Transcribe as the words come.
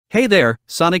Hey there,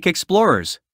 Sonic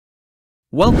Explorers!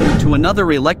 Welcome to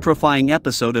another electrifying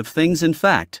episode of Things in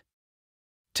Fact.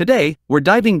 Today, we're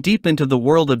diving deep into the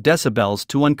world of decibels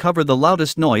to uncover the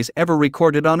loudest noise ever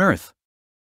recorded on Earth.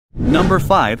 Number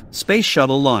 5, Space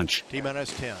Shuttle Launch.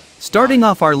 Starting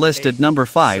off our list at number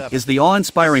 5 is the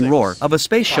awe-inspiring roar of a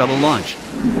space shuttle launch.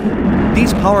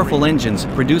 These powerful engines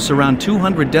produce around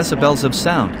 200 decibels of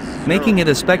sound, making it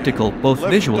a spectacle both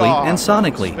visually and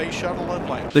sonically.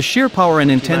 The sheer power and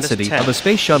intensity of a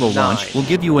space shuttle launch will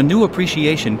give you a new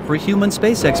appreciation for human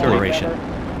space exploration.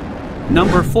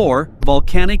 Number 4,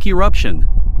 Volcanic Eruption.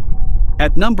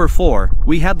 At number 4,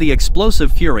 we have the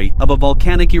explosive fury of a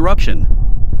volcanic eruption.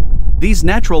 These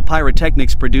natural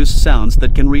pyrotechnics produce sounds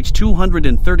that can reach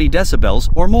 230 decibels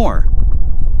or more.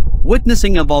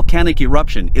 Witnessing a volcanic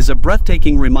eruption is a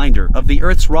breathtaking reminder of the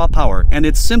Earth's raw power and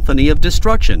its symphony of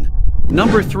destruction.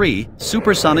 Number 3,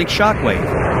 Supersonic Shockwave.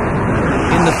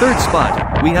 In the third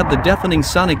spot, we have the deafening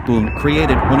sonic boom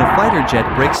created when a fighter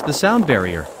jet breaks the sound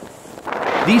barrier.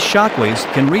 These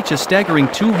shockwaves can reach a staggering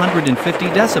 250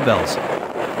 decibels.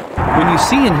 When you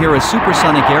see and hear a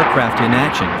supersonic aircraft in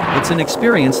action, it's an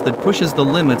experience that pushes the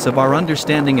limits of our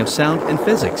understanding of sound and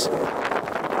physics.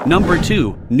 Number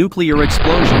 2, Nuclear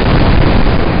Explosion.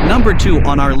 Number 2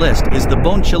 on our list is the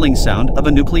bone-chilling sound of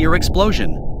a nuclear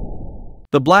explosion.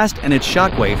 The blast and its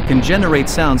shockwave can generate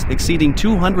sounds exceeding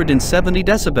 270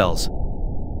 decibels.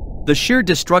 The sheer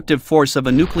destructive force of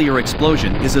a nuclear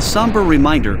explosion is a somber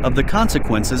reminder of the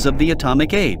consequences of the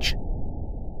atomic age.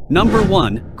 Number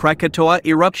 1, Katoa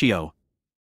Eruption.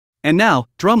 And now,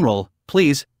 drumroll,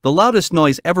 please, the loudest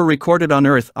noise ever recorded on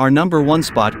Earth. Our number 1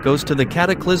 spot goes to the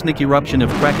cataclysmic eruption of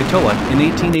Krakatoa in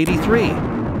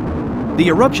 1883. The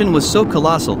eruption was so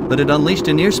colossal that it unleashed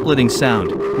an ear-splitting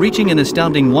sound, reaching an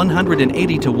astounding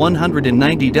 180 to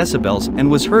 190 decibels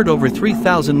and was heard over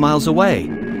 3,000 miles away.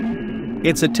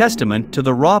 It's a testament to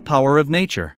the raw power of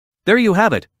nature. There you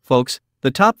have it, folks, the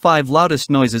top 5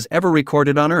 loudest noises ever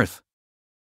recorded on Earth.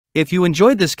 If you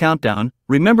enjoyed this countdown,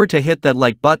 remember to hit that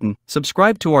like button,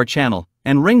 subscribe to our channel,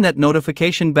 and ring that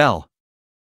notification bell.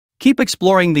 Keep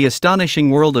exploring the astonishing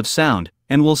world of sound,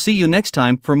 and we'll see you next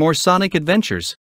time for more sonic adventures.